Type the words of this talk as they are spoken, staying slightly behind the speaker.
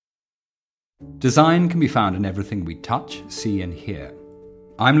Design can be found in everything we touch, see and hear.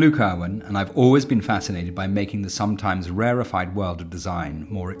 I'm Luke Irwin, and I've always been fascinated by making the sometimes rarefied world of design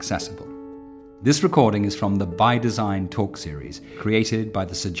more accessible. This recording is from the By Design talk series, created by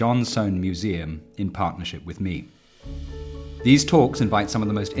the Sir John Soane Museum in partnership with me. These talks invite some of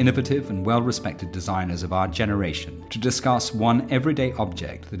the most innovative and well-respected designers of our generation to discuss one everyday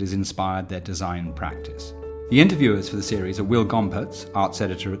object that has inspired their design practice. The interviewers for the series are Will Gompertz, arts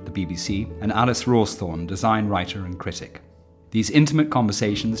editor at the BBC, and Alice Rawsthorne, design writer and critic. These intimate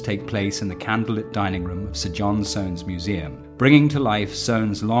conversations take place in the candlelit dining room of Sir John Soane's museum, bringing to life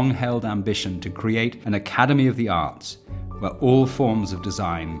Soane's long-held ambition to create an Academy of the Arts where all forms of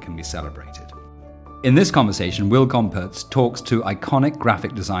design can be celebrated. In this conversation, Will Gompertz talks to iconic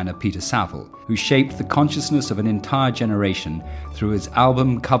graphic designer Peter Saville, who shaped the consciousness of an entire generation through his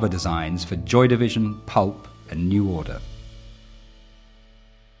album cover designs for Joy Division, Pulp, and New Order.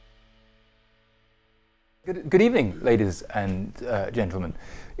 Good evening, ladies and gentlemen.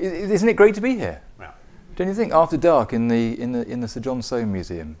 Isn't it great to be here? Yeah. Don't you think? After dark in the Sir John Soane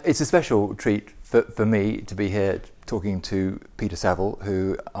Museum, it's a special treat for me to be here talking to Peter Saville,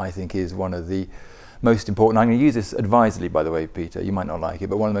 who I think is one of the most important. I'm going to use this advisedly, by the way, Peter. You might not like it,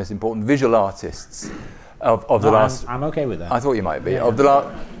 but one of the most important visual artists of the last. I'm okay with that. I thought you might be of the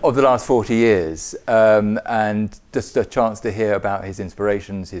last 40 years, and just a chance to hear about his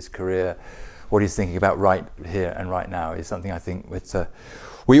inspirations, his career, what he's thinking about right here and right now is something I think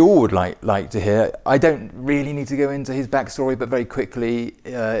we all would like to hear. I don't really need to go into his backstory, but very quickly,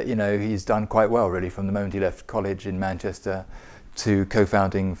 he's done quite well really from the moment he left college in Manchester to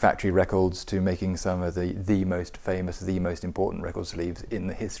co-founding Factory Records, to making some of the most famous, the most important record sleeves in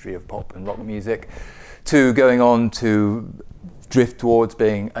the history of pop and rock music, to going on to drift towards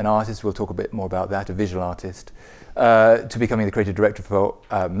being an artist. We'll talk a bit more about that, a visual artist, to becoming the creative director for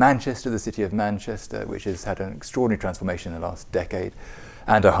Manchester, the city of Manchester, which has had an extraordinary transformation in the last decade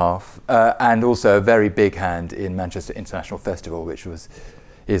and a half, and also a very big hand in Manchester International Festival, which is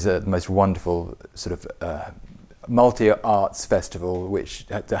the most wonderful sort of multi-arts festival, which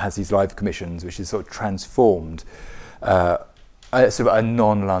has these live commissions, which is sort of transformed sort of a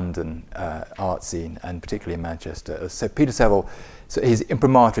non-London art scene, and particularly in Manchester. So Peter Saville, so his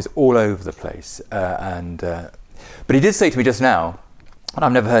imprimatur is all over the place, but he did say to me just now, and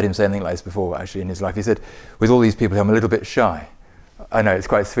I've never heard him say anything like this before actually in his life, he said, with all these people I'm a little bit shy. I know, it's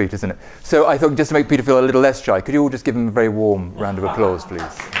quite sweet, isn't it? So I thought, just to make Peter feel a little less shy, could you all just give him a very warm round of applause, please?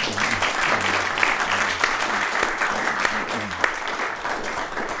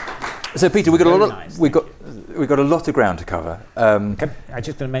 So Peter, we've got a lot of ground to cover. I'm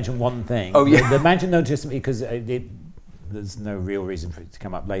just going to mention one thing. Oh yeah. The mention notice, because there's no real reason for it to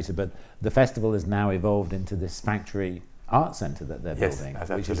come up later, but the festival has now evolved into this factory art centre that they're building,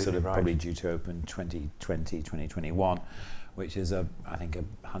 which is sort of probably due to open 2020, 2021, which is I think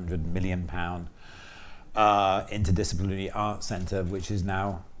 £100 million interdisciplinary art centre, which is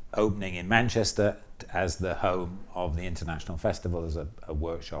now opening in Manchester as the home of the International Festival, as a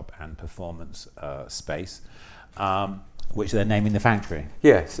workshop and performance space, which they're naming the factory.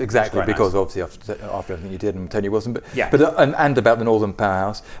 Yes, exactly, because nice. Obviously after everything you did and Tony Wilson, but yeah. And about the Northern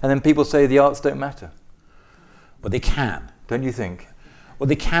Powerhouse, and then people say the arts don't matter. Well, they can. Don't you think? Well,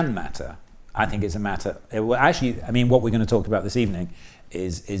 they can matter. I think it's a matter. Well, actually, I mean, what we're going to talk about this evening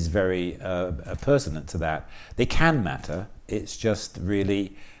is very pertinent to that. They can matter. It's just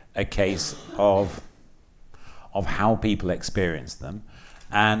really a case of how people experience them,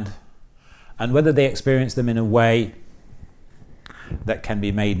 and whether they experience them in a way that can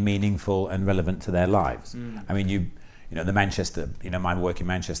be made meaningful and relevant to their lives. I mean, the Manchester, my work in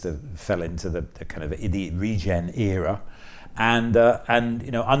Manchester fell into the kind of the regen era, and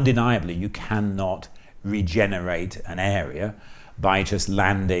undeniably you cannot regenerate an area by just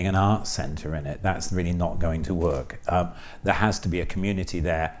landing an art centre in it. That's really not going to work. There has to be a community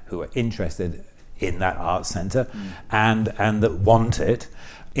there who are interested in that art centre and that want it,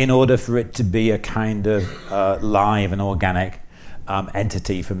 in order for it to be a kind of live and organic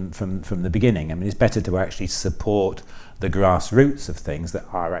entity from the beginning. I mean, it's better to actually support the grassroots of things that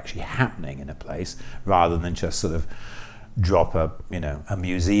are actually happening in a place, rather than just sort of drop a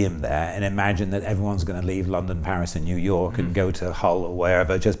museum there and imagine that everyone's going to leave London, Paris and New York and go to Hull or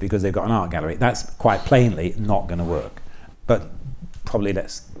wherever just because they've got an art gallery. That's quite plainly not going to work. But probably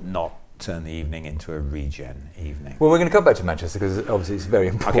let's not turn the evening into a regen evening. Well, we're going to come back to Manchester because obviously it's very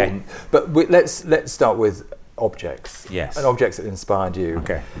important. Okay. But let's start with objects. Yes. And objects that inspired you.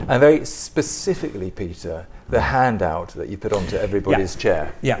 Okay. And very specifically, Peter, the handout that you put onto everybody's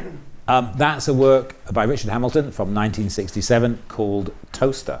chair. Yeah. That's a work by Richard Hamilton from 1967 called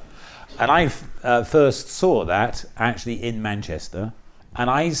Toaster. And I first saw that actually in Manchester, and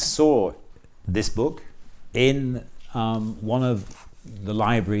I saw this book in one of the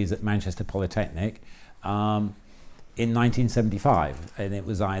libraries at Manchester Polytechnic in 1975, and it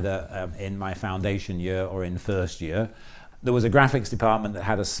was either in my foundation year or in first year. There was a graphics department that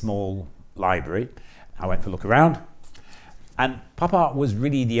had a small library. I went for a look around, and pop art was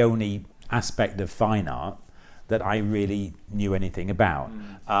really the only aspect of fine art that I really knew anything about.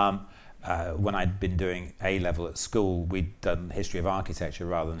 When I'd been doing A-level at school, we'd done history of architecture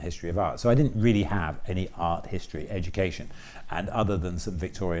rather than history of art. So I didn't really have any art history education. And other than some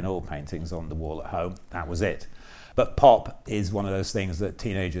Victorian oil paintings on the wall at home, that was it. But pop is one of those things that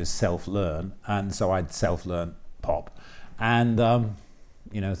teenagers self-learn. And so I'd self-learn pop. And,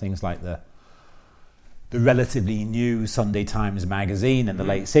 things like the relatively new Sunday Times magazine in the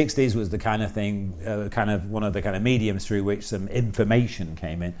late 60s was the kind of thing, one of the kind of mediums through which some information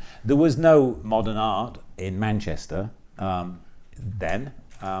came in. There was no modern art in Manchester then,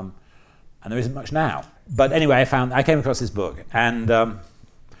 and there isn't much now. But anyway, I came across this book, and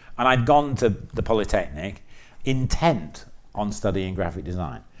I'd gone to the Polytechnic intent on studying graphic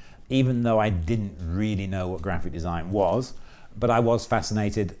design, even though I didn't really know what graphic design was. But I was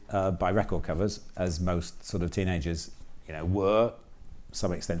fascinated by record covers, as most sort of teenagers, were, to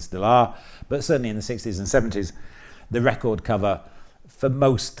some extent still are. But certainly in the 60s and 70s, the record cover, for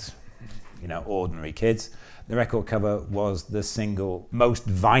most, ordinary kids, the record cover was the single most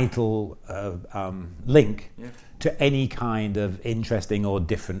vital link to any kind of interesting or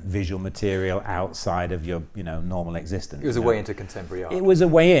different visual material outside of your, normal existence. It was a way into contemporary art. It was a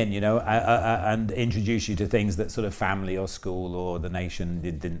way in, and introduce you to things that sort of family or school or the nation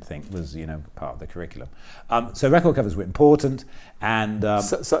didn't think was, part of the curriculum. So record covers were important, and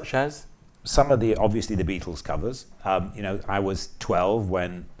such as some of obviously the Beatles covers. I was 12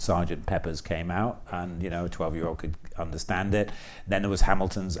 when Sgt. Pepper's came out, and a 12-year-old could understand it. Then there was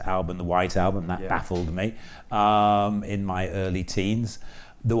Hamilton's album, the White Album, that baffled me in my early teens.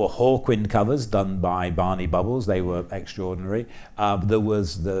 There were Hawkwind covers done by Barney Bubbles. They were extraordinary. There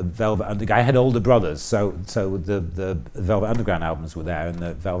was the Velvet Underground. I had older brothers, so the Velvet Underground albums were there, and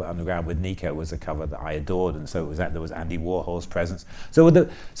the Velvet Underground with Nico was a cover that I adored, and so there was Andy Warhol's presence. So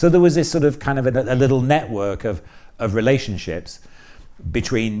there was this sort of kind of a little network of relationships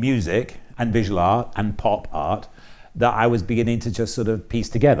between music and visual art and pop art that I was beginning to just sort of piece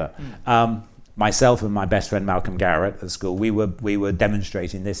together. Myself and my best friend Malcolm Garrett at school, we were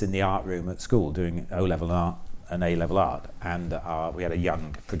demonstrating this in the art room at school, doing O-level art and A-level art, and we had a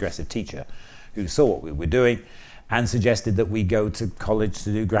young progressive teacher who saw what we were doing and suggested that we go to college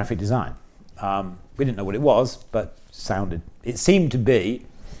to do graphic design. We didn't know what it was, but it seemed to be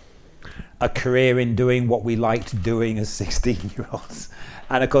a career in doing what we liked doing as 16-year-olds.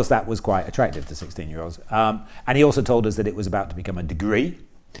 And of course that was quite attractive to 16-year-olds. And he also told us that it was about to become a degree,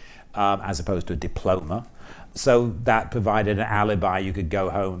 as opposed to a diploma. So that provided an alibi. You could go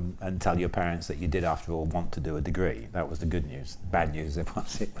home and tell your parents that you did, after all, want to do a degree. That was the good news. The bad news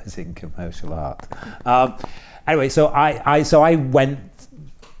was it was in commercial art. Anyway, so I went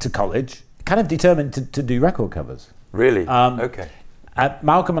to college, kind of determined to do record covers. Really? Okay.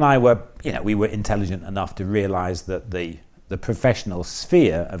 Malcolm and I were, we were intelligent enough to realise that the professional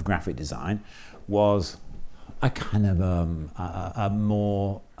sphere of graphic design was a kind of a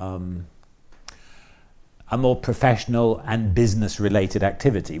more professional and business-related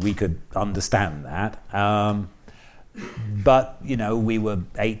activity. We could understand that, but we were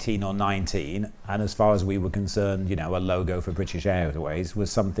 18 or 19, and as far as we were concerned, a logo for British Airways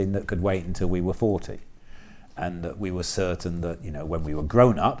was something that could wait until we were 40, and that we were certain that when we were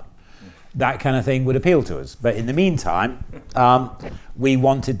grown up, that kind of thing would appeal to us. But in the meantime, we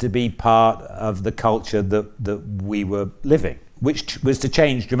wanted to be part of the culture that we were living, which was to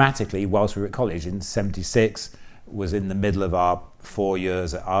change dramatically whilst we were at college. In 76, was in the middle of our 4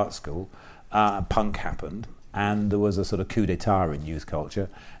 years at art school. Punk happened, and there was a sort of coup d'etat in youth culture.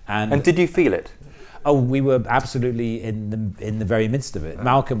 And did you feel it? Oh, we were absolutely in the very midst of it.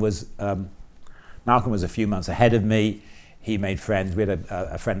 Malcolm was a few months ahead of me. He made friends. We had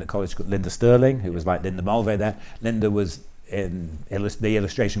a friend at college called Linda Sterling, who was like Linda Mulvey there. Linda was in the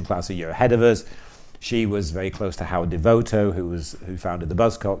illustration class a year ahead of us. She was very close to Howard Devoto, who founded the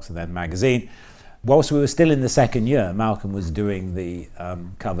Buzzcocks and then magazine. Whilst we were still in the second year, Malcolm was doing the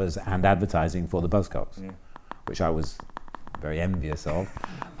covers and advertising for the Buzzcocks, which I was very envious of.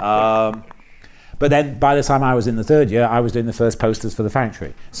 But then by the time I was in the third year, I was doing the first posters for the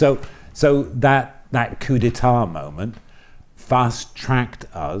factory. So that coup d'etat moment fast-tracked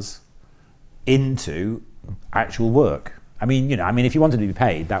us into actual work. I mean, if you wanted to be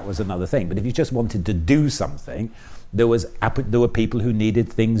paid, that was another thing. But if you just wanted to do something, there were people who needed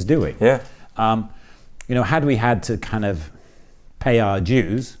things doing. Yeah. Had we had to kind of pay our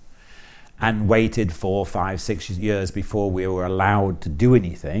dues and waited 4, 5, 6 years before we were allowed to do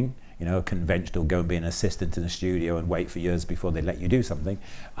anything, a conventional go and be an assistant in a studio and wait for years before they let you do something,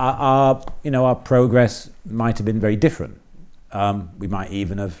 our progress might have been very different. We might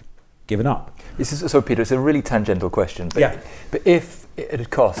even have given up. So Peter, it's a really tangential question, but if it had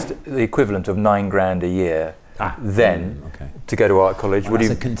cost the equivalent of $9,000 a year to go to art college, that's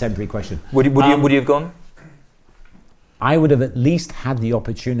a contemporary question. Would you have gone? I would have at least had the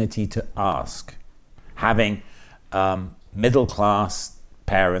opportunity to ask, having middle class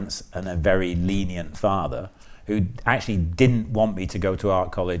parents and a very lenient father who actually didn't want me to go to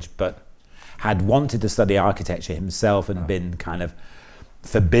art college, but had wanted to study architecture himself and been kind of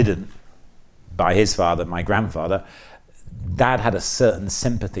forbidden by his father, my grandfather. Dad had a certain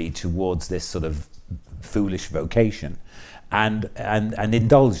sympathy towards this sort of foolish vocation and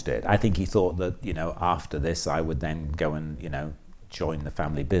indulged it. I think he thought that, after this I would then go and, join the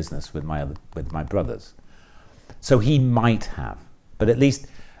family business with my brothers. So he might have, but at least,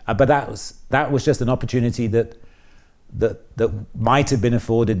 but that was just an opportunity that might have been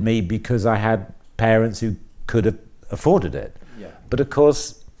afforded me because I had parents who could have afforded it. Yeah. But of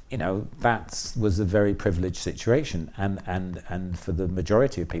course, that was a very privileged situation, and for the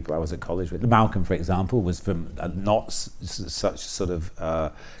majority of people I was at college with, Malcolm, for example, was from not such sort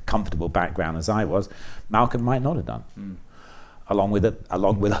of comfortable background as I was. Malcolm might not have done, along with a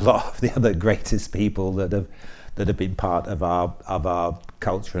lot of the other greatest people that have been part of our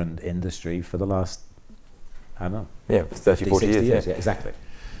culture and industry for the last, I don't know, 30, 40 years. Yeah, exactly.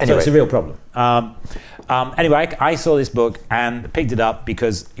 Anyway. So it's a real problem. Anyway, I saw this book and picked it up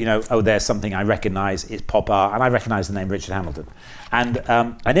because, there's something I recognise, it's pop art, and I recognise the name Richard Hamilton. And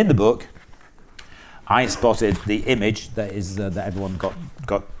in the book, I spotted the image that is that everyone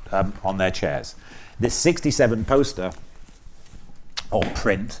got on their chairs. This 67 poster, or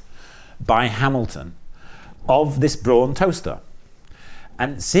print, by Hamilton of this Braun toaster.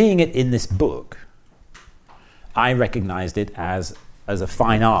 And seeing it in this book, I recognised it as a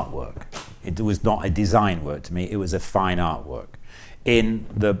fine artwork. It was not a design work to me. It was a fine artwork in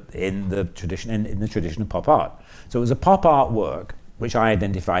the tradition of pop art. So it was a pop art work which I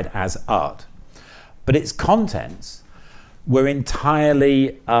identified as art, but its contents were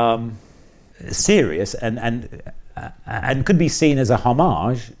entirely serious and could be seen as a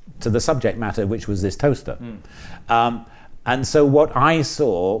homage to the subject matter, which was this toaster. And so what I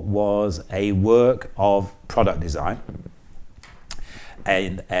saw was a work of product design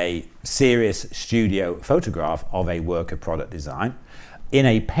and a serious studio photograph of a work of product design in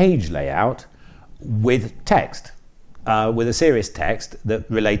a page layout with text, with a serious text that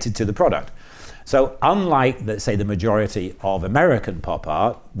related to the product. So unlike, let's say, the majority of American pop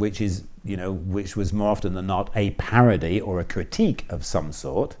art, which was more often than not a parody or a critique of some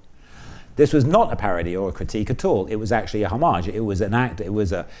sort, this was not a parody or a critique at all. It was actually a homage. It was an act. It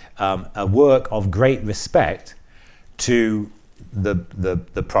was a work of great respect to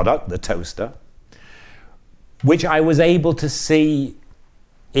the product, the toaster, which I was able to see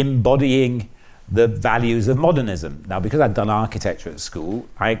embodying the values of modernism. Now, because I'd done architecture at school,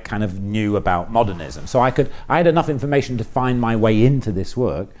 I kind of knew about modernism. So I had enough information to find my way into this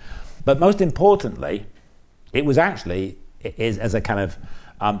work. But most importantly, it was actually, as a kind of,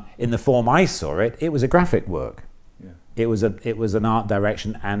 in the form I saw it, it was a graphic work. Yeah. It was an art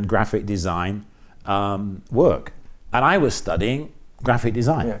direction and graphic design work. And I was studying graphic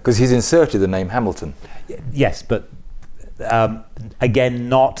design. Yeah, because he's inserted the name Hamilton. Yes, but again,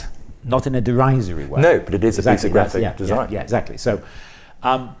 not in a derisory way. No, but it is a piece of graphic design. Yeah, exactly. So,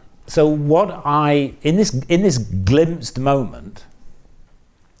 what I in this glimpsed moment,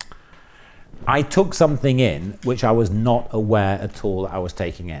 I took something in which I was not aware at all I was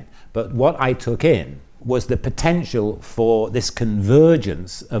taking in. But what I took in was the potential for this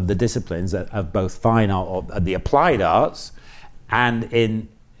convergence of the disciplines of both fine art, or the applied arts, and in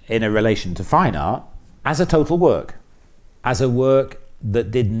a relation to fine art, as a total work, as a work that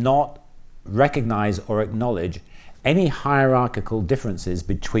did not recognize or acknowledge any hierarchical differences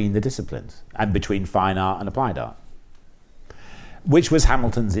between the disciplines and between fine art and applied art, which was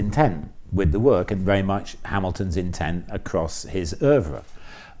Hamilton's intent with the work, and very much Hamilton's intent across his oeuvre,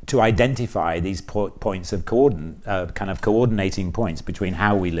 to identify these points of coordinating points between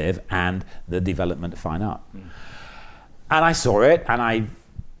how we live and the development of fine art. And I saw it and I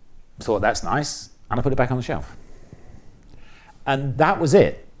thought, that's nice, and I put it back on the shelf. And that was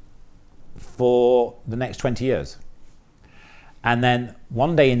it for the next 20 years. And then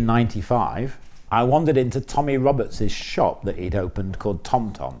one day in 95, I wandered into Tommy Roberts' shop that he'd opened called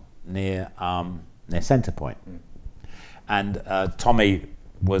Tom Tom near Centrepoint. And Tommy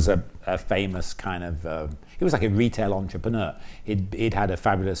was a famous kind of, he was like a retail entrepreneur. He'd had a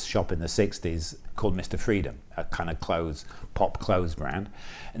fabulous shop in the 60s called Mr. Freedom, a kind of pop clothes brand.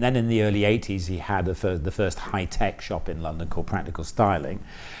 And then in the early 80s, he had the first high-tech shop in London called Practical Styling.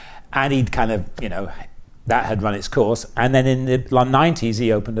 And he'd kind of, that had run its course. And then in the 90s,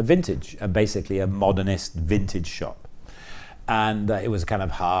 he opened a vintage, basically a modernist vintage shop. And it was a kind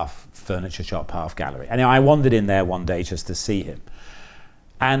of half furniture shop, half gallery. And I wandered in there one day just to see him.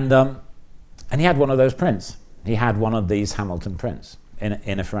 And he had one of those prints. He had one of these Hamilton prints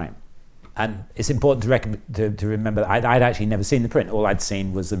in a frame. And it's important to remember that I'd actually never seen the print. All I'd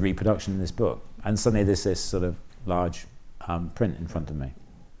seen was the reproduction in this book. And suddenly there's this sort of large print in front of me.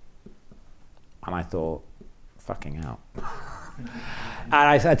 And I thought, fucking hell. And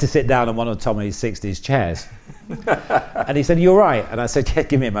I had to sit down on one of Tommy's 60s chairs. And he said, "You're right." And I said, "Yeah,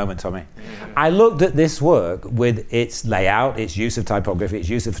 give me a moment, Tommy." I looked at this work with its layout, its use of typography, its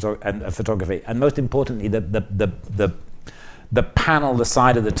use of photography, and most importantly, the panel, the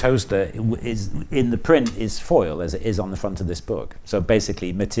side of the toaster is in the print is foil, as it is on the front of this book. So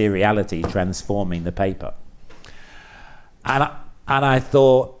basically, materiality transforming the paper. And I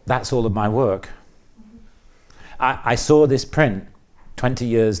thought, that's all of my work. I saw this print 20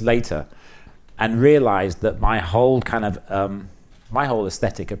 years later and realized that my whole kind of my whole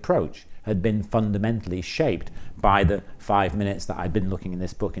aesthetic approach had been fundamentally shaped by the 5 minutes that I'd been looking in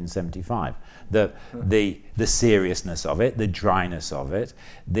this book in 75. The seriousness of it, the dryness of it,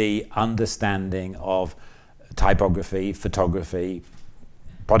 the understanding of typography, photography,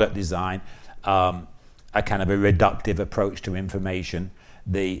 product design, a kind of a reductive approach to information,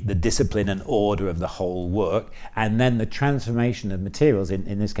 the discipline and order of the whole work, and then the transformation of materials,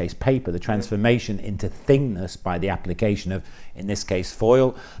 in this case paper, the transformation into thingness by the application of, in this case,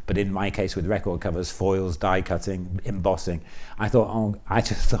 foil, but in my case with record covers, foils, die cutting, embossing. I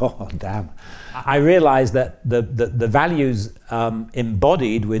just thought, oh damn. I realized that the values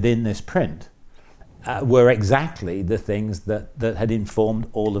embodied within this print were exactly the things that had informed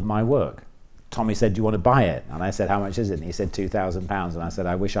all of my work. Tommy said, "Do you want to buy it?" And I said, "How much is it?" And he said, £2,000. And I said,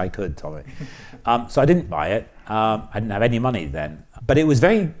 "I wish I could, Tommy." So I didn't buy it. I didn't have any money then. But it was a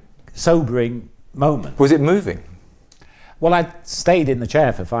very sobering moment. Was it moving? Well, I stayed in the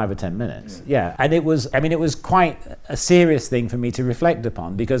chair for 5 or 10 minutes. Yeah. And it was quite a serious thing for me to reflect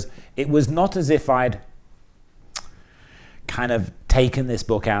upon, because it was not as if I'd kind of taken this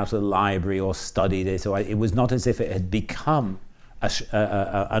book out of the library or studied it, or it was not as if it had become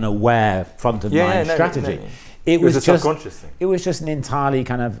an aware front of mind strategy. No. It was a subconscious thing. It was just an entirely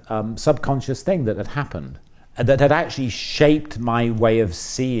kind of subconscious thing that had happened, that had actually shaped my way of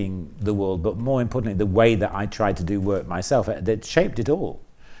seeing the world, but more importantly, the way that I tried to do work myself. That shaped it all,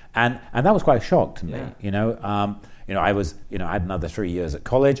 and that was quite a shock to me. I had another 3 years at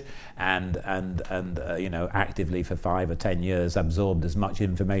college, and actively for 5 or 10 years absorbed as much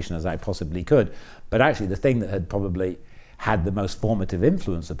information as I possibly could. But actually, the thing that had probably had the most formative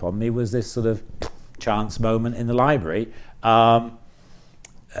influence upon me was this sort of chance moment in the library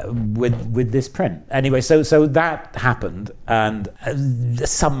with this print. Anyway, so that happened, and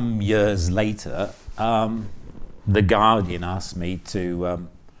some years later, the Guardian asked me to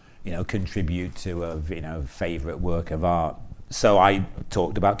contribute to a favourite work of art. So I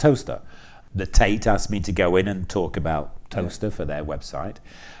talked about Toaster. The Tate asked me to go in and talk about Toaster for their website.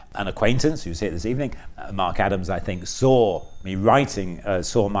 An acquaintance who's here this evening, Mark Adams, I think, saw me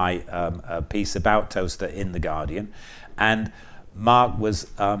saw my piece about Toaster in The Guardian, and Mark was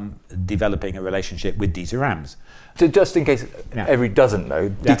developing a relationship with Dieter Rams. So just in case everybody doesn't know,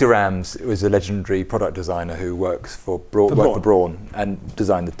 Dieter Rams was a legendary product designer who works for Braun and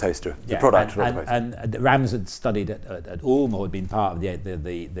designed the toaster, the product. And Rams had studied at Ulm, or had been part of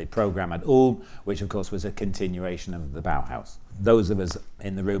the program at Ulm, which of course was a continuation of the Bauhaus. Those of us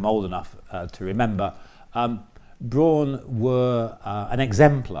in the room old enough to remember, Braun were an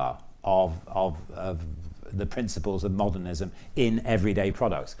exemplar of the principles of modernism in everyday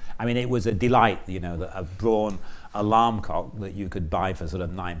products. I mean, it was a delight, a Braun alarm clock that you could buy for sort of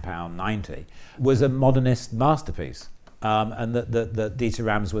 £9.90 was a modernist masterpiece. And that Dieter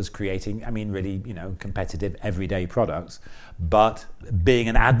Rams was creating, really, competitive everyday products, but being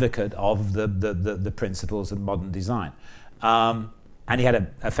an advocate of the principles of modern design. And he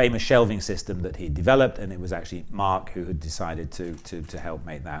had a famous shelving system that he developed, and it was actually Mark who had decided to help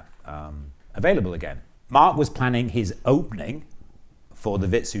make that available again. Mark was planning his opening for the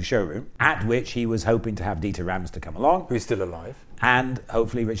Vitsu showroom, at which he was hoping to have Dieter Rams to come along. Who's still alive. And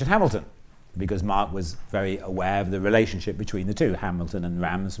hopefully Richard Hamilton, because Mark was very aware of the relationship between the two. Hamilton and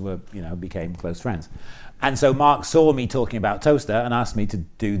Rams became close friends. And so Mark saw me talking about Toaster and asked me to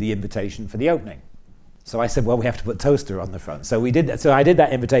do the invitation for the opening. So I said, well, we have to put Toaster on the front. So we did that. So I did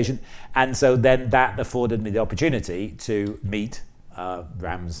that invitation, and so then that afforded me the opportunity to meet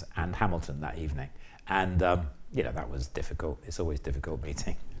Rams and Hamilton that evening. And, that was difficult. It's always difficult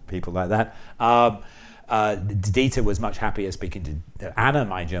meeting people like that. Dieter was much happier speaking to Anna,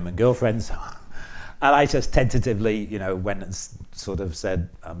 my German girlfriend. So, and I just tentatively, went and sort of said,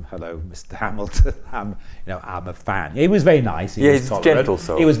 hello, Mr. Hamilton. I'm a fan. He was very nice. He was tolerant. Gentle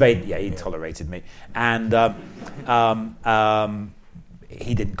soul. He was he tolerated me. And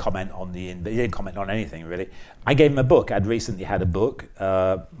he didn't comment on he didn't comment on anything, really. I gave him a book. I'd recently had a book,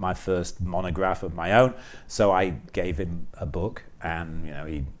 my first monograph of my own. So I gave him a book, and,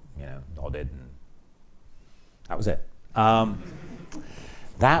 he, nodded, and that was it.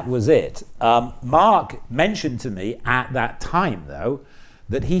 That was it. Mark mentioned to me at that time, though,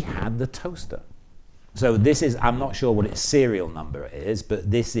 that he had the Toaster. So this is, I'm not sure what its serial number is,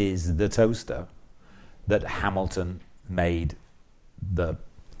 but this is the Toaster that Hamilton made. The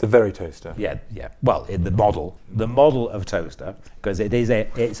very Toaster. Yeah. Well, the model of Toaster, because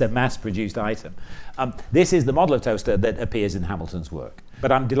it's a mass-produced item. This is the model of Toaster that appears in Hamilton's work.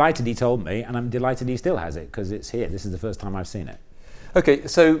 But I'm delighted he told me, and I'm delighted he still has it, because it's here. This is the first time I've seen it. Okay,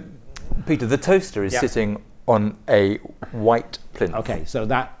 so Peter, the Toaster is sitting on a white plinth. Okay, so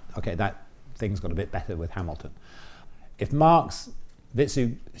that thing's got a bit better with Hamilton. If Mark's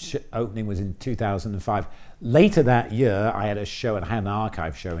Vitsu opening was in 2005, later that year I had a show, and I had an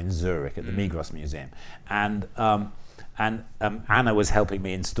archive show in Zurich at the Migros Museum, and Anna was helping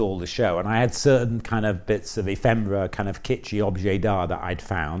me install the show, and I had certain kind of bits of ephemera, kind of kitschy objet d'art that I'd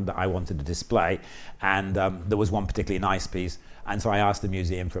found that I wanted to display, and there was one particularly nice piece, and so I asked the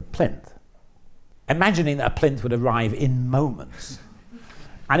museum for a plinth, imagining that a plinth would arrive in moments.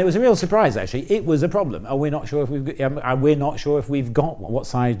 And it was a real surprise, actually. It was a problem. We're not sure if we've got one. What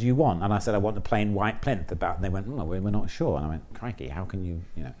size do you want? And I said, I want a plain white plinth. And they went, we're not sure. And I went, crikey, how can you,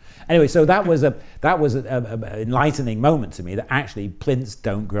 Anyway, so that was an enlightening moment to me, that actually plinths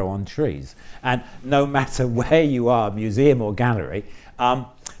don't grow on trees. And no matter where you are, museum or gallery,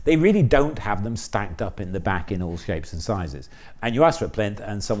 they really don't have them stacked up in the back in all shapes and sizes. And you ask for a plinth,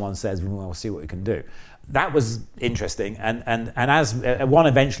 and someone says, well, we'll see what we can do. That was interesting, and as one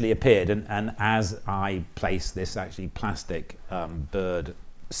eventually appeared, and as I placed this actually plastic bird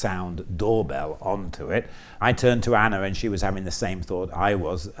sound doorbell onto it, I turned to Anna, and she was having the same thought I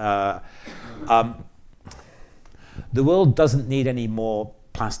was. The world doesn't need any more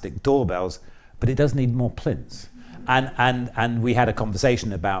plastic doorbells, but it does need more plinths. And we had a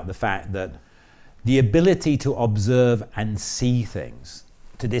conversation about the fact that the ability to observe and see things,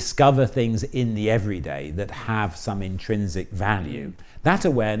 to discover things in the everyday that have some intrinsic value, that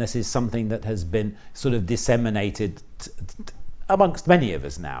awareness is something that has been sort of disseminated amongst many of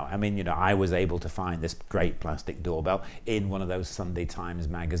us now. I mean, I was able to find this great plastic doorbell in one of those Sunday Times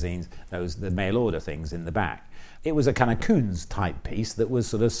magazines, the mail order things in the back. It was a kind of Koons type piece that was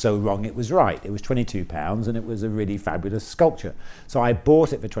sort of so wrong it was right. It was £22, and it was a really fabulous sculpture. So I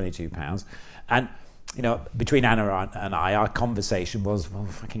bought it for £22, and between Anna and I, our conversation was, well,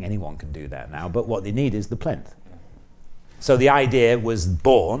 fucking anyone can do that now, but what they need is the plinth. So the idea was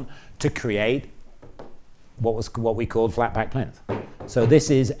born to create what we called flat pack plinth. So this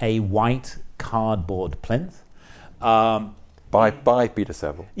is a white cardboard plinth. By Peter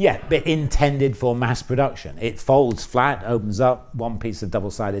Saville. Yeah, but intended for mass production. It folds flat, opens up, one piece of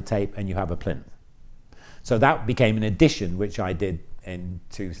double-sided tape, and you have a plinth. So that became an edition, which I did in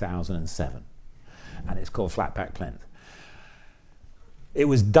 2007. And it's called Flat Pack Plinth. It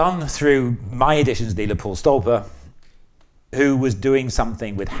was done through my editions dealer, Paul Stolper, who was doing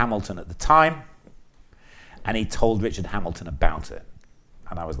something with Hamilton at the time, and he told Richard Hamilton about it.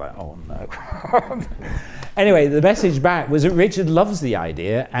 And I was like, oh no. Anyway, the message back was that Richard loves the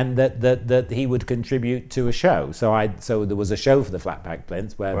idea, and that he would contribute to a show. So there was a show for the flat pack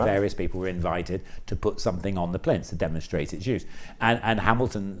plinth where various people were invited to put something on the plinth to demonstrate its use. And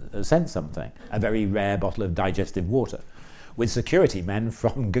Hamilton sent something, a very rare bottle of digestive water, with security men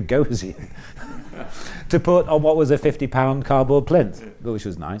from Gagosian to put on what was a £50 cardboard plinth, which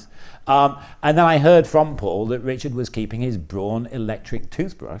was nice. And then I heard from Paul that Richard was keeping his Braun electric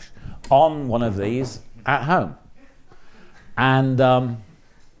toothbrush on one of these at home. And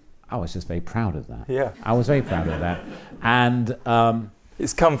I was just very proud of that. Yeah. I was very proud of that. And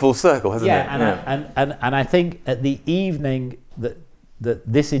it's come full circle, hasn't it? And I think at the evening that that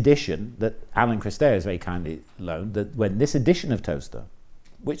this edition that Alan Christea has very kindly loaned, that when this edition of Toaster,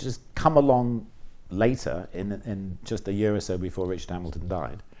 which has come along later in just a year or so before Richard Hamilton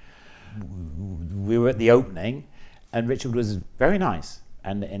died, we were at the opening, and Richard was very nice,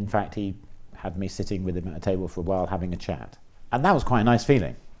 and in fact he had me sitting with him at a table for a while having a chat, and that was quite a nice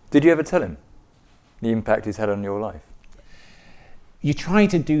feeling. Did you ever tell him the impact he's had on your life? You try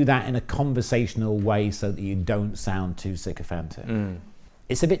to do that in a conversational way so that you don't sound too sycophantic.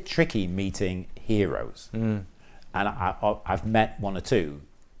 It's a bit tricky meeting heroes, and I've met one or two,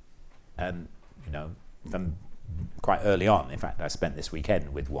 and from quite early on. In fact, I spent this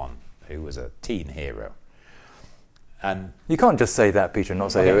weekend with one who was a teen hero. And you can't just say that, Peter, and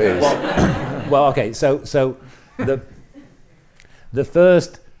not say who it is. Well, okay. So the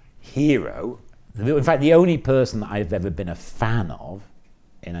first hero, in fact, the only person that I've ever been a fan of,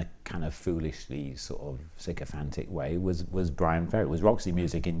 in a kind of foolishly sort of sycophantic way, was Brian Ferry. It was Roxy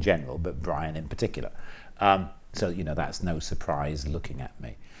Music in general, but Brian in particular. So that's no surprise looking at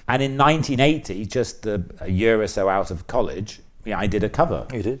me. And in 1980, just a year or so out of college, I did a cover.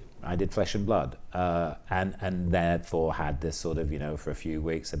 You did? I did Flesh and Blood, and therefore had this sort of, for a few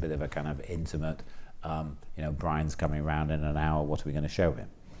weeks, a bit of a kind of intimate, Brian's coming around in an hour, what are we going to show him?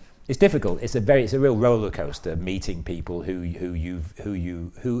 It's difficult. It's a real roller coaster meeting people who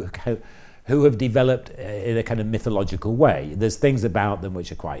have developed in a kind of mythological way. There's things about them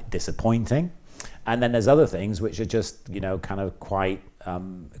which are quite disappointing, and then there's other things which are just kind of quite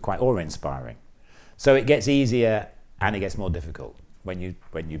awe-inspiring. So it gets easier and it gets more difficult when you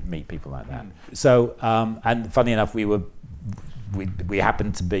meet people like that. So and funny enough, we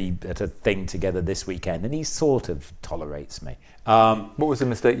happened to be at a thing together this weekend, and he sort of tolerates me. What was the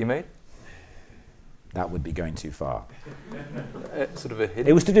mistake you made? That would be going too far. Sort of a hidden...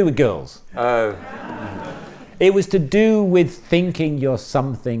 It was to do with girls. Oh. It was to do with thinking you're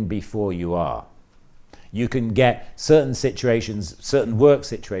something before you are. You can get certain situations, certain work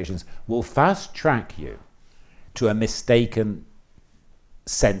situations, will fast track you to a mistaken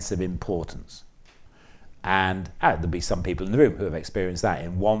sense of importance. And there'll be some people in the room who have experienced that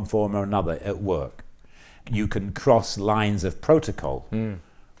in one form or another at work. You can cross lines of protocol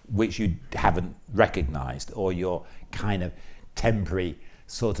which you haven't recognized, or your kind of temporary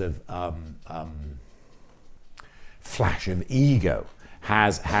sort of flash of ego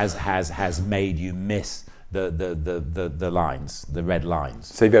has made you miss the lines, the red lines.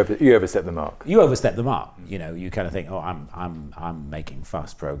 So you overstep the mark. You overstep the mark. You kind of think, oh, I'm making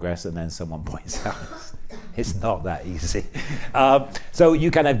fast progress, and then someone points out it's not that easy. So you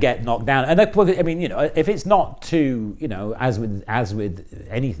kind of get knocked down. And I mean, if it's not too, as with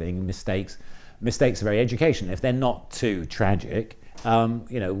anything, mistakes are very educational. If they're not too tragic,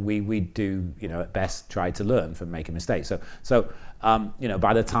 we do, at best try to learn from making mistakes. So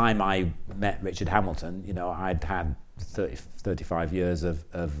by the time I met Richard Hamilton, I'd had 35 years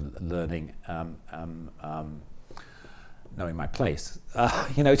of learning, knowing my place.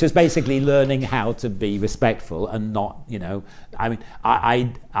 Just basically learning how to be respectful and not, I mean,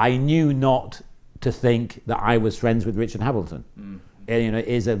 I knew not to think that I was friends with Richard Hamilton.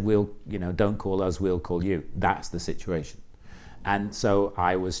 Don't call us, we'll call you. That's the situation. And so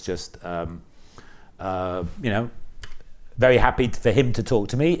I was just, very happy for him to talk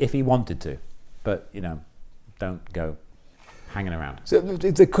to me if he wanted to. But, don't go hanging around. So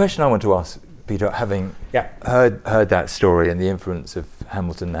the question I want to ask, Peter, having heard that story and the influence of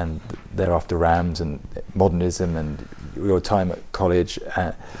Hamilton and thereafter Rams and modernism and your time at college,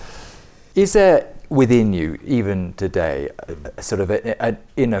 is there within you, even today, a sort of an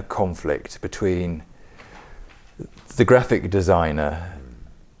inner conflict between the graphic designer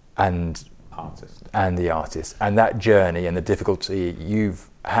and the artist, and that journey and the difficulty you've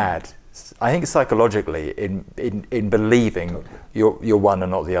had, I think psychologically, in believing you're one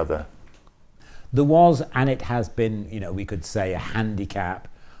and not the other? There was, and it has been, we could say, a handicap,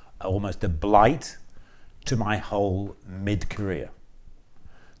 almost a blight to my whole mid-career.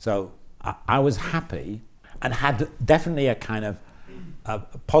 So I was happy and had definitely a kind of a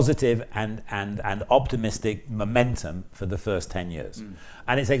positive and optimistic momentum for the first 10 years.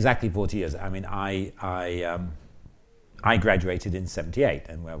 And it's exactly 40 years. I mean, I graduated in 78,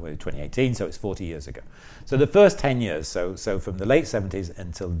 and we're 2018, so it's 40 years ago. So the first 10 years, so from the late 70s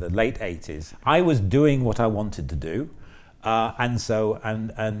until the late 80s, I was doing what I wanted to do, and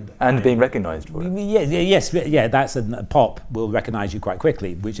being recognised for it. That's a pop will recognise you quite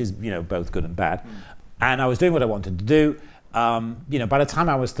quickly, which is both good and bad. And I was doing what I wanted to do. By the time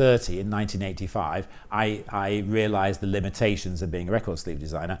I was 30 in 1985, I realised the limitations of being a record sleeve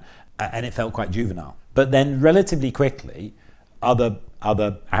designer, and it felt quite juvenile. But then relatively quickly, other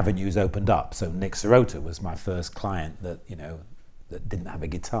avenues opened up. So Nick Sirota was my first client that didn't have a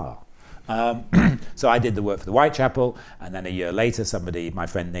guitar. So I did the work for the Whitechapel, and then a year later, my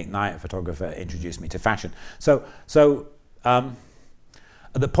friend Nick Knight, a photographer, introduced me to fashion. So at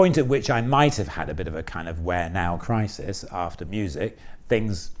the point at which I might have had a bit of a kind of where now crisis after music,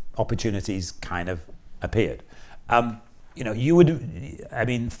 opportunities kind of appeared. For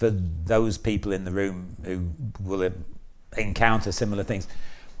those people in the room who will encounter similar things,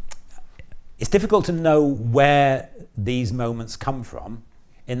 it's difficult to know where these moments come from,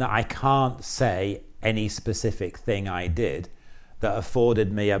 in that I can't say any specific thing I did that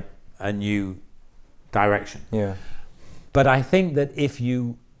afforded me a new direction. Yeah. But I think that if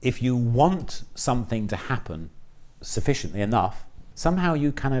you want something to happen sufficiently enough, somehow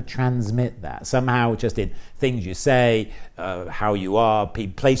you kind of transmit that. Somehow, just in things you say, how you are,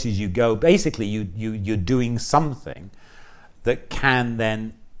 places you go. Basically, you're doing something that can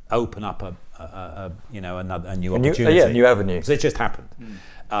then open up a new opportunity. A new avenue. So it just happened.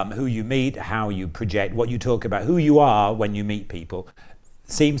 Who you meet, how you project, what you talk about, who you are when you meet people,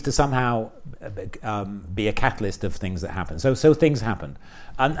 seems to somehow be a catalyst of things that happen. So things happened,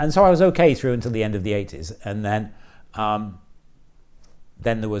 and so I was okay through until the end of the 80s, and then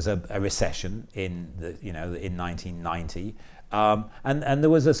there was a recession in 1990, and there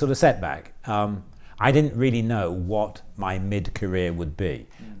was a sort of setback. I didn't really know what my mid-career would be.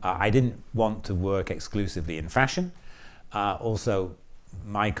 I didn't want to work exclusively in fashion. Also,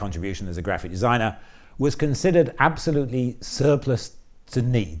 my contribution as a graphic designer was considered absolutely surplus to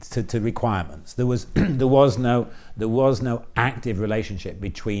needs, to requirements. There was no active relationship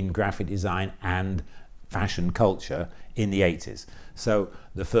between graphic design and fashion culture in the 80s. So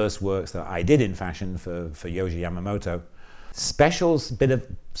the first works that I did in fashion for Yohji Yamamoto, specials, bit of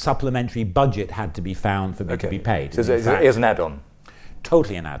supplementary budget had to be found for me to be paid. So it was an add-on?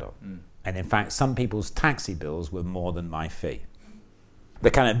 Totally an add-on. And in fact, some people's taxi bills were more than my fee. The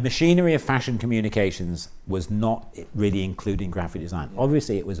kind of machinery of fashion communications was not really including graphic design.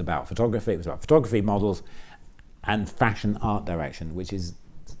 Obviously, it was about photography. It was about photography, models, and fashion art direction, which is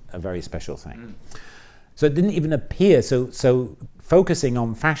a very special thing. So it didn't even appear. So focusing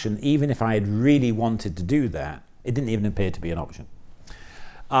on fashion, even if I had really wanted to do that, it didn't even appear to be an option.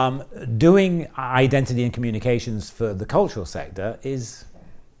 Doing identity and communications for the cultural sector it's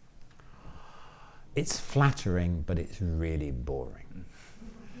flattering, but it's really boring.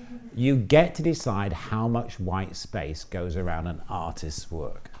 You get to decide how much white space goes around an artist's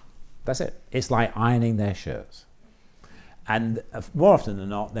work. That's it. It's like ironing their shirts. And more often than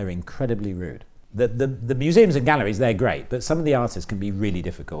not, they're incredibly rude. The museums and galleries, they're great, but some of the artists can be really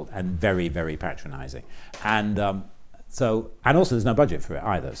difficult and very, very patronizing. And also there's no budget for it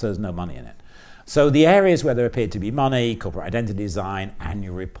either, so there's no money in it. So the areas where there appeared to be money, corporate identity design,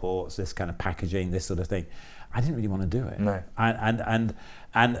 annual reports, this kind of packaging, this sort of thing, I didn't really want to do it. No. And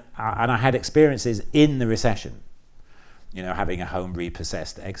I had experiences in the recession, having a home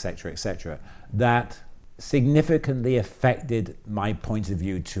repossessed, etc., that significantly affected my point of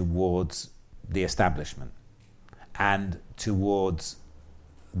view towards the establishment and towards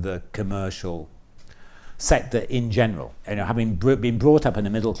the commercial sector in general. Having been brought up in a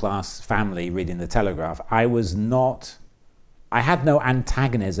middle-class family reading the Telegraph, I had no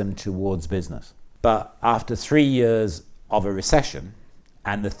antagonism towards business. But after 3 years of a recession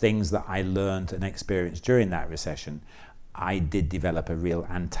and the things that I learned and experienced during that recession, I did develop a real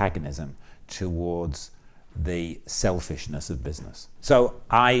antagonism towards the selfishness of business. So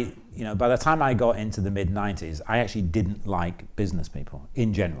by the time I got into the mid-90s, I actually didn't like business people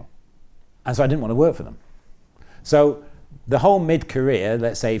in general. And so I didn't want to work for them. So the whole mid-career,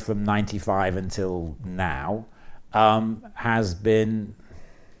 let's say from 95 until now, has been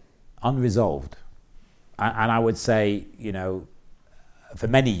unresolved. And I would say, for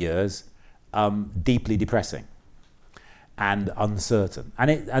many years, deeply depressing and uncertain.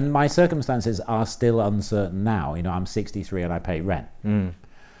 And my circumstances are still uncertain now. I'm 63 and I pay rent.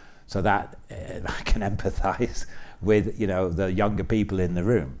 So that I can empathize with, the younger people in the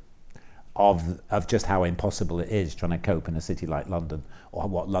room of just how impossible it is trying to cope in a city like London, or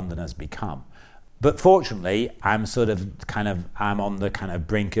what London has become. But fortunately, I'm on the kind of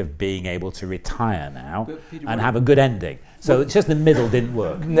brink of being able to retire now and have a good ending. So it's just the middle didn't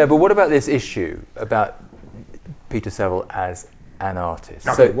work. No, but what about this issue about Peter Saville as an artist?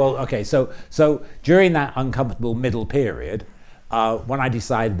 So during that uncomfortable middle period, when I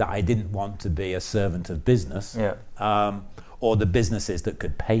decided that I didn't want to be a servant of business, or the businesses that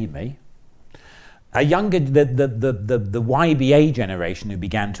could pay me, the YBA generation who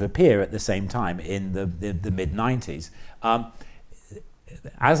began to appear at the same time in the mid-90s,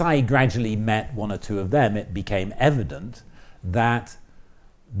 as I gradually met one or two of them, it became evident that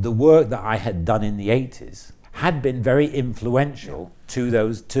the work that I had done in the 80s had been very influential to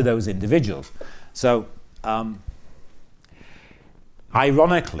those individuals. So,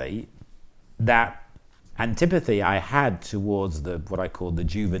 ironically, that antipathy I had towards what I call the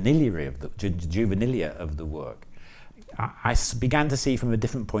juvenilia of the work, I began to see from a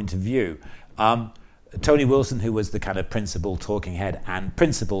different point of view. Tony Wilson, who was the kind of principal talking head and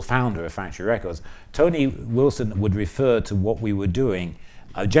principal founder of Factory Records, Tony Wilson would refer to what we were doing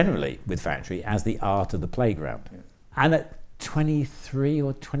generally with Factory as the art of the playground. Yes. And at 23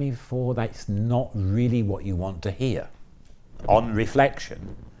 or 24, that's not really what you want to hear. On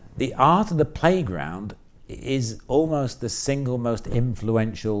reflection, the art of the playground is almost the single most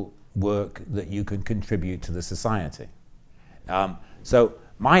influential work that you can contribute to the society. So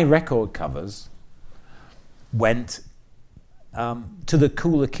my record covers went to the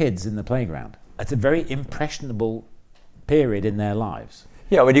cooler kids in the playground at a very impressionable period in their lives.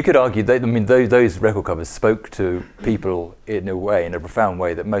 Yeah, I mean, you could argue that, I mean, those record covers spoke to people in a way, in a profound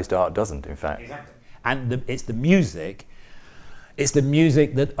way, that most art doesn't, in fact. Exactly. And it's the music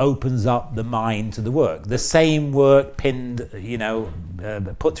that opens up the mind to the work. The same work pinned,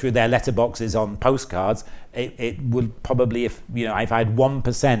 put through their letterboxes on postcards, it would probably, if I had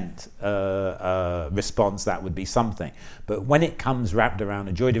 1% response, that would be something. But when it comes wrapped around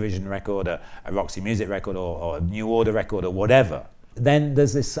a Joy Division record, a Roxy Music record, or a New Order record, or whatever, then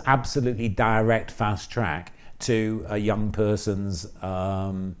there's this absolutely direct fast track to a young person's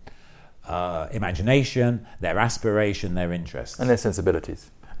imagination, their aspiration, their interests. And their sensibilities.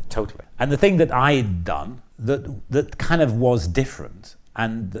 Totally. And the thing that I'd done that kind of was different,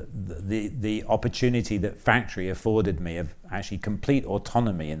 and the opportunity that Factory afforded me of actually complete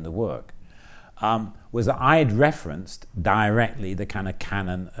autonomy in the work, was that I had referenced directly the kind of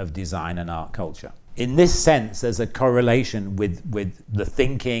canon of design and art culture. In this sense, there's a correlation with the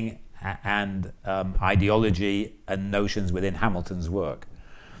thinking and ideology and notions within Hamilton's work.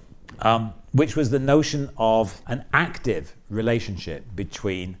 Which was the notion of an active relationship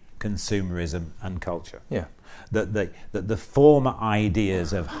between consumerism and culture. Yeah. That the former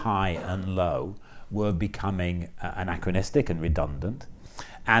ideas of high and low were becoming anachronistic and redundant,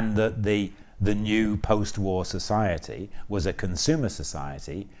 and that the new post-war society was a consumer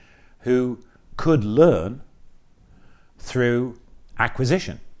society who could learn through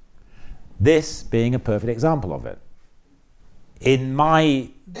acquisition. This being a perfect example of it. In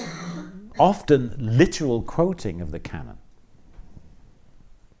my often literal quoting of the canon,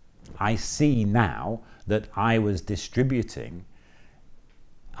 I see now that I was distributing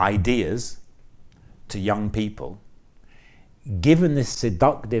ideas to young people, given this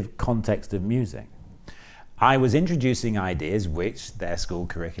seductive context of music. I was introducing ideas which their school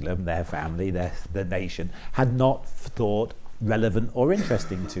curriculum, their family, the nation had not thought relevant or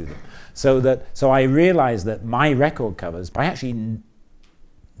interesting to them. So I realized that my record covers, by actually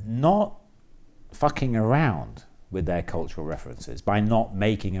not fucking around with their cultural references, by not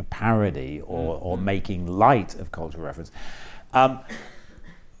making a parody or making light of cultural reference,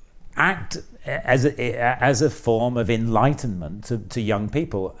 act as a form of enlightenment to young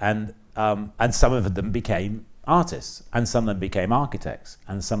people, and some of them became artists, and some of them became architects,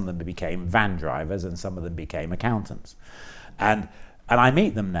 and some of them became van drivers, and some of them became accountants. And I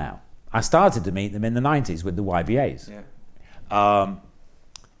meet them now. I started to meet them in the 90s with the YBAs. Yeah.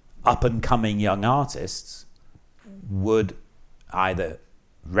 Up-and-coming young artists would either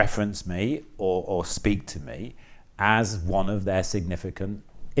reference me or speak to me as one of their significant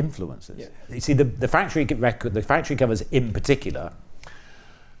influences. Yeah. You see, the factory covers in particular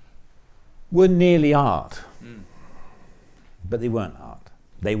were nearly art, but they weren't art.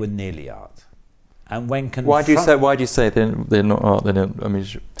 They were nearly art. And when why do you say they're not art? I mean,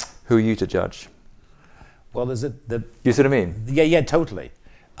 who are you to judge? Well, there's You see what I mean? Yeah, totally.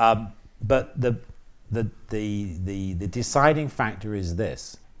 But the deciding factor is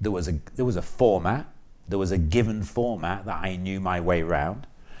this: there was a format, there was a given format that I knew my way round.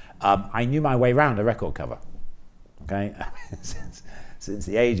 I knew my way round a record cover. Okay, since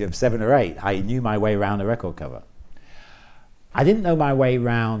the age of 7 or 8, I knew my way round a record cover. I didn't know my way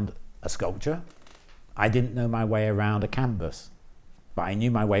round a sculpture. I didn't know my way around a canvas, but I knew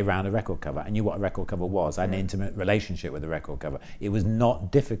my way around a record cover. I knew what a record cover was. I had an intimate relationship with the record cover. It was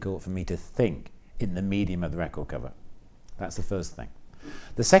not difficult for me to think in the medium of the record cover. That's the first thing.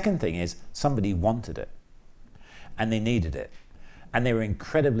 The second thing is somebody wanted it, and they needed it, and they were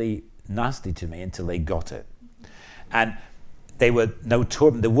incredibly nasty to me until they got it. And They were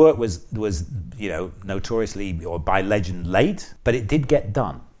the work was notoriously or by legend late, but it did get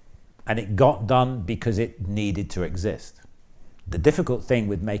done. And it got done because it needed to exist. The difficult thing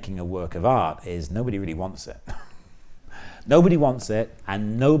with making a work of art is nobody really wants it. Nobody wants it,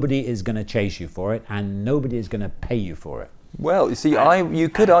 and nobody is going to chase you for it, and nobody is going to pay you for it. Well, you see, you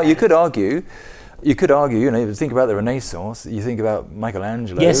could argue, think about the Renaissance, you think about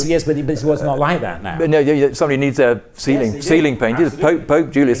Michelangelo. Yes, but it's not like that now. But no, somebody needs a ceiling painted.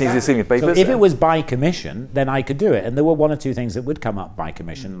 Pope Julius needs a ceiling paper. So if it was by commission, then I could do it. And there were one or two things that would come up by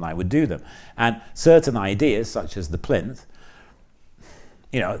commission, and I would do them. And certain ideas, such as the plinth,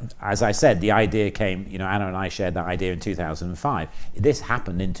 as I said, the idea came, Anna and I shared that idea in 2005. This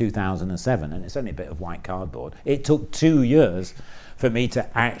happened in 2007, and it's only a bit of white cardboard. It took 2 years for me to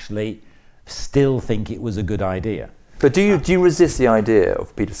actually still think it was a good idea. But do you resist the idea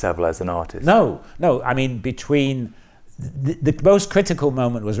of Peter Saville as an artist? No. I mean, between the most critical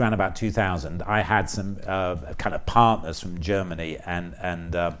moment was around about 2000. I had some kind of partners from Germany,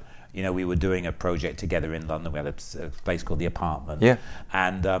 and we were doing a project together in London. We had a place called The Apartment. Yeah.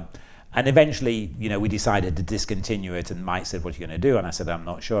 And eventually, we decided to discontinue it, and Mike said, "What are you going to do?" And I said, "I'm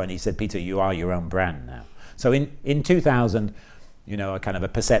not sure." And he said, "Peter, you are your own brand now." So in 2000, a kind of a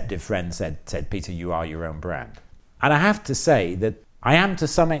perceptive friend said, "Peter, you are your own brand." And I have to say that I am, to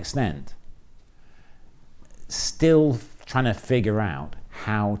some extent, still trying to figure out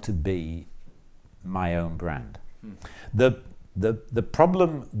how to be my own brand. The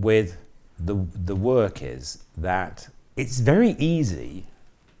problem with the work is that it's very easy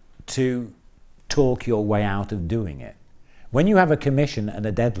to talk your way out of doing it. When you have a commission and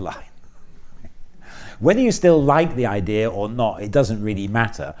a deadline, whether you still like the idea or not, it doesn't really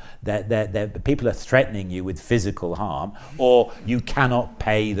matter. That people are threatening you with physical harm, or you cannot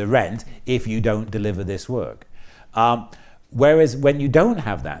pay the rent if you don't deliver this work. Whereas when you don't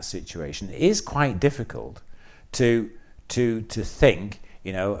have that situation, it is quite difficult to think,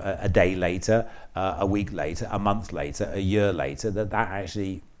 a day later, a week later, a month later, a year later, that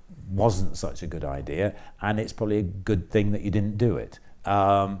actually wasn't such a good idea, and it's probably a good thing that you didn't do it.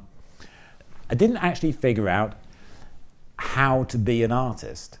 I didn't actually figure out how to be an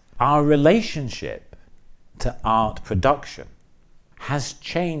artist. Our relationship to art production has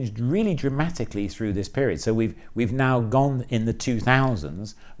changed really dramatically through this period. So we've now gone in the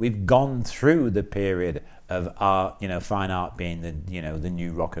 2000s. We've gone through the period of art, fine art being the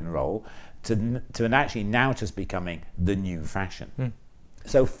new rock and roll, to actually now just becoming the new fashion.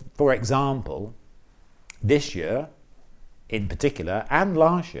 So, for example, this year, in particular, and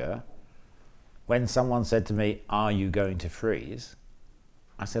last year, when someone said to me, "Are you going to freeze?"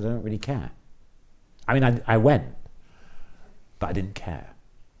 I said, "I don't really care." I mean, I went, but I didn't care.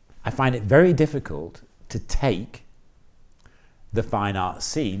 I find it very difficult to take the fine art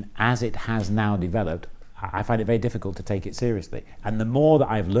scene as it has now developed. I find it very difficult to take it seriously. And the more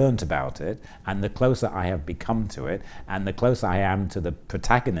that I've learned about it, and the closer I have become to it, and the closer I am to the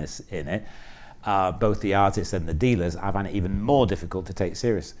protagonists in it, both the artists and the dealers, I find it even more difficult to take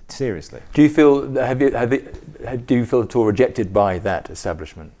seriously. Do you feel do you feel at all rejected by that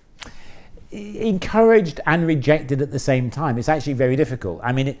establishment? Encouraged and rejected at the same time. It's actually very difficult.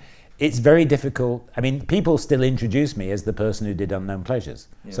 I mean, it's very difficult. I mean, people still introduce me as the person who did Unknown Pleasures.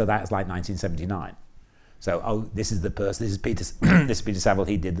 Yeah. So that's like 1979. So, this is the person. This is Peter. This is Peter Saville.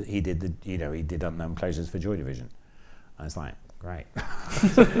 He did Unknown Pleasures for Joy Division. And it's like, great.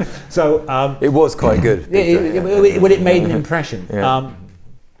 So it was quite good. It made an impression. Yeah.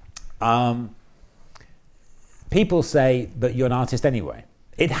 People say, "But you're an artist anyway."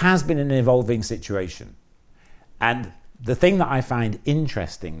 It has been an evolving situation, and the thing that I find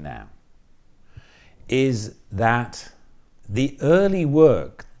interesting now is that the early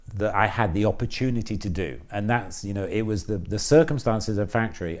work that I had the opportunity to do, and that's, it was the circumstances of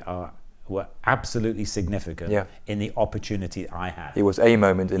Factory were absolutely significant in the opportunity I had. It was a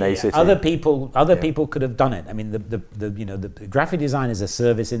moment in a city. Other people could have done it. I mean, the graphic design is a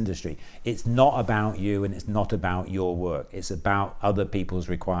service industry. It's not about you, and it's not about your work. It's about other people's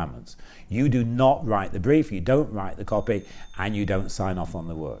requirements. You do not write the brief, you don't write the copy, and you don't sign off on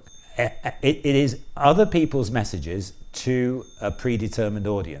the work. It is other people's messages to a predetermined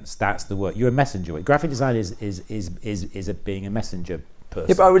audience. That's the work. You're a messenger. Graphic design is being a messenger person.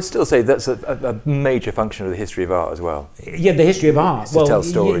 Yeah, but I would still say that's a major function of the history of art as well. Yeah, the history of art. To tell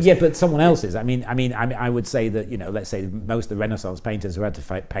stories. Yeah, but someone else's. I mean, I would say that, let's say most of the Renaissance painters who had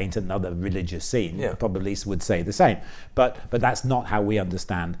to paint another religious scene probably would say the same. But that's not how we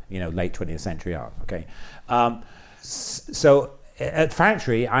understand, late 20th century art. Okay, so at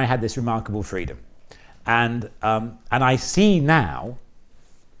Factory, I had this remarkable freedom. And I see now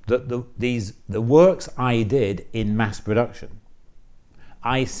that the works I did in mass production,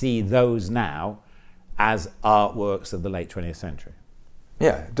 I see those now as artworks of the late 20th century.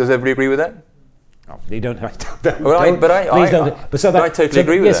 Yeah. Does everybody agree with that? Oh, you don't have to. I totally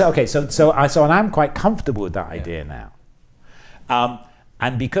agree with that. Okay, so I'm quite comfortable with that idea now.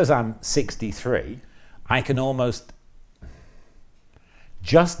 And because I'm 63, I can almost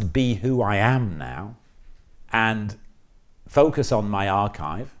just be who I am now and focus on my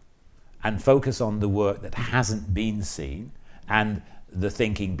archive and focus on the work that hasn't been seen and the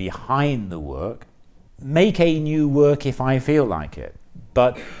thinking behind the work, make a new work if I feel like it.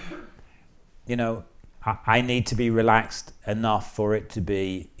 But, you know, I need to be relaxed enough for it to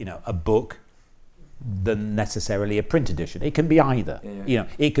be, you know, a book than necessarily a print edition. It can be either. Yeah. You know,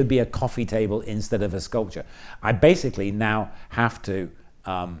 it could be a coffee table instead of a sculpture. I basically now have to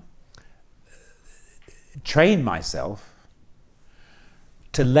train myself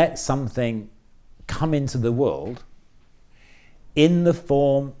to let something come into the world in the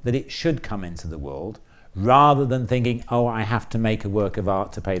form that it should come into the world, rather than thinking, oh, I have to make a work of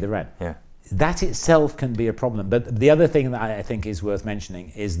art to pay the rent. Yeah. That itself can be a problem. But the other thing that I think is worth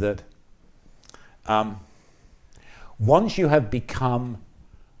mentioning is that once you have become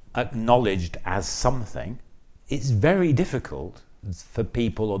acknowledged as something, it's very difficult for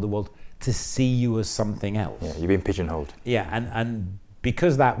people or the world to see you as something else. Yeah, you've been pigeonholed. Yeah, and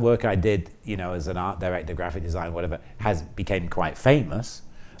because that work I did, you know, as an art director, graphic design, whatever, became quite famous,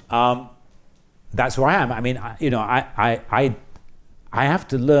 that's who I am. I mean, I have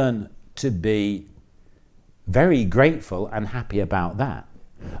to learn to be very grateful and happy about that,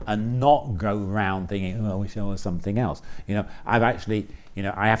 and not go around thinking, oh, I wish I was something else. You know, I've actually, you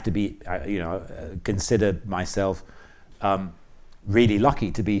know, I have to be, consider myself really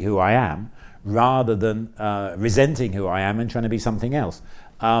lucky to be who I am, rather than resenting who I am and trying to be something else.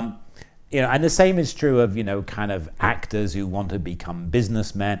 And the same is true of, kind of actors who want to become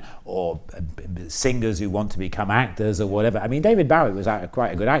businessmen, or singers who want to become actors, or whatever. I mean, David Bowie was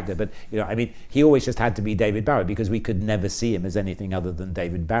quite a good actor, but, he always just had to be David Bowie because we could never see him as anything other than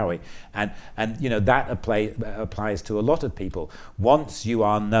David Bowie. And that applies to a lot of people. Once you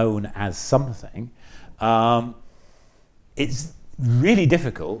are known as something, it's really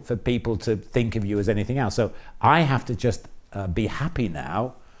difficult for people to think of you as anything else. So I have to just be happy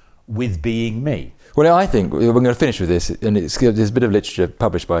now with being me. Well, I think we're going to finish with this, and there's a bit of literature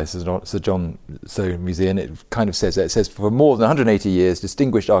published by Sir John Soane Museum. It kind of says that. It says, for more than 180 years,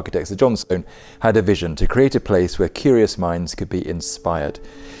 distinguished architect Sir John Soane had a vision to create a place where curious minds could be inspired.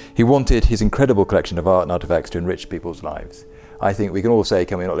 He wanted his incredible collection of art and artefacts to enrich people's lives. I think we can all say,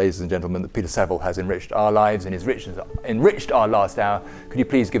 can we not, ladies and gentlemen, that Peter Saville has enriched our lives and enriched our last hour. Could you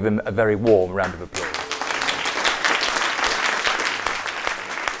please give him a very warm round of applause?